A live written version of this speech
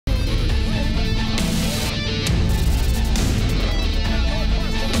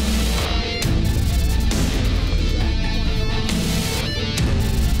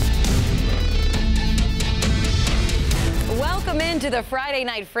the Friday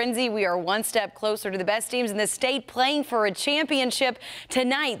Night Frenzy. We are one step closer to the best teams in the state playing for a championship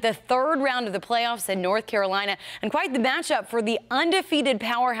tonight. The third round of the playoffs in North Carolina, and quite the matchup for the undefeated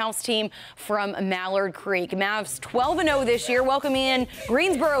powerhouse team from Mallard Creek. Mavs 12-0 this year, welcoming in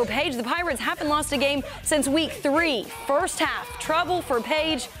Greensboro Page. The Pirates haven't lost a game since week 3. First half, trouble for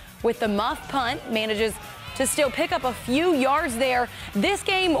Page with the muff punt, manages to still pick up a few yards there. This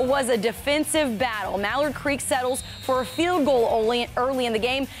game was a defensive battle. Mallard Creek settles for a field goal early in the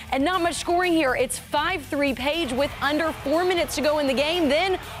game, and not much scoring here. It's 5-3 Page with under 4 minutes to go in the game.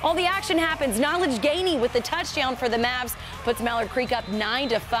 Then all the action happens. Knowledge Gainey with the touchdown for the Mavs puts Mallard Creek up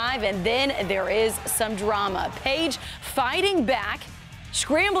 9-5, and then there is some drama. Page fighting back,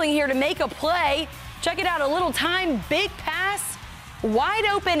 scrambling here to make a play. Check it out, a little time, big pass, wide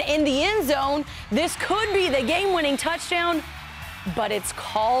open in the end zone. This could be the game-winning touchdown, but it's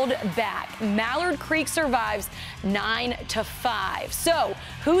called back. Mallard Creek survives 9-5. So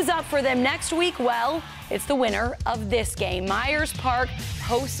who's up for them next week? Well, it's the winner of this game. Myers Park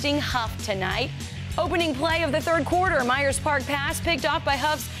hosting Huff tonight. Opening play of the third quarter, Myers Park pass picked off by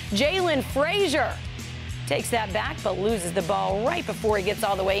Huff's Jalen Frazier. Takes that back, but loses the ball right before he gets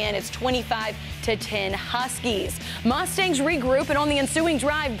all the way in. It's 25-10 Huskies. Mustangs regroup, and on the ensuing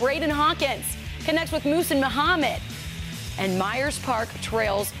drive, Braden Hawkins connects with Moose and Muhammad. And Myers Park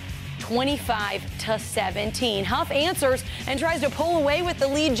trails 25-17. Huff answers and tries to pull away with the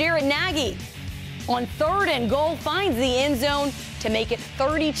lead. Jarrett Nagy on 3rd and goal finds the end zone to make it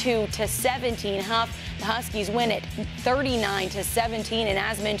 32-17 Huff. The Huskies win it 39-17, and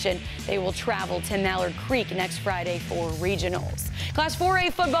as mentioned, they will travel to Mallard Creek next Friday for regionals. Class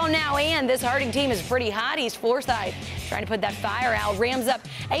 4A football now, and this Harding team is pretty hot. East Forsyth trying to put that fire out. Rams up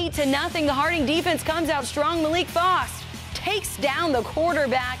 8-0. The Harding defense comes out strong. Malik Foss takes down the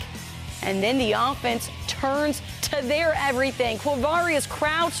quarterback, and then the offense turns to their everything. Quavarius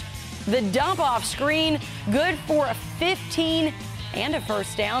Crouch, the dump off screen, good for a 15 and a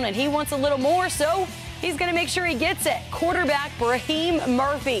first down, and he wants a little more, so he's going to make sure he gets it. Quarterback Raheem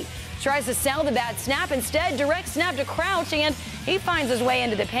Murphy tries to sell the bad snap. Instead, direct snap to Crouch, and he finds his way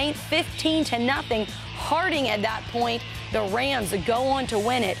into the paint. 15-0 Harding at that point. The Rams go on to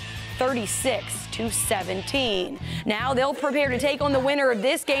win it 36-17. Now they'll prepare to take on the winner of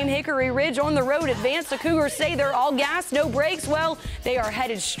this game. Hickory Ridge on the road. Advance. The Cougars say they're all gas, no brakes. Well, they are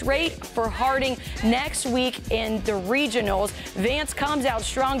headed straight for Harding next week in the regionals. Vance comes out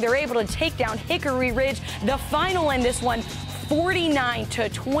strong. They're able to take down Hickory Ridge. The final in this one,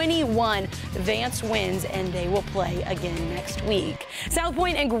 49-21. Vance wins, and they will play again next week. South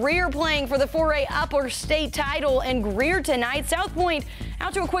Point and Greer playing for the 4A Upper State title, and Greer tonight. South Point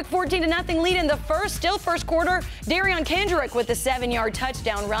out to a quick 14-0 lead in the first quarter. Darion Kendrick with the 7-yard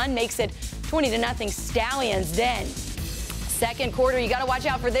touchdown run makes it 20-0 Stallions. Then second quarter, you got to watch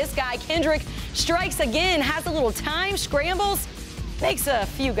out for this guy. Kendrick strikes again, has a little time, scrambles, makes a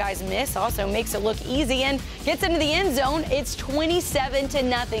few guys miss, also makes it look easy, and gets into the end zone. It's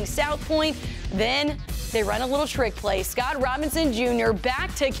 27-0 South Point. Then they run a little trick play. Scott Robinson Jr.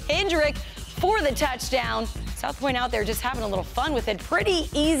 back to Kendrick for the touchdown. South Point out there just having a little fun with it. Pretty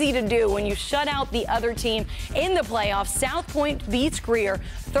easy to do when you shut out the other team in the playoffs. South Point beats Greer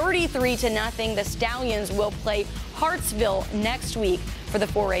 33-0. The Stallions will play Hartsville next week for the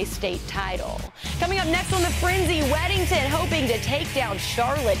 4A state title. Coming up next on the Frenzy, Weddington hoping to take down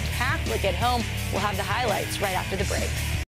Charlotte Catholic at home. We'll have the highlights right after the break.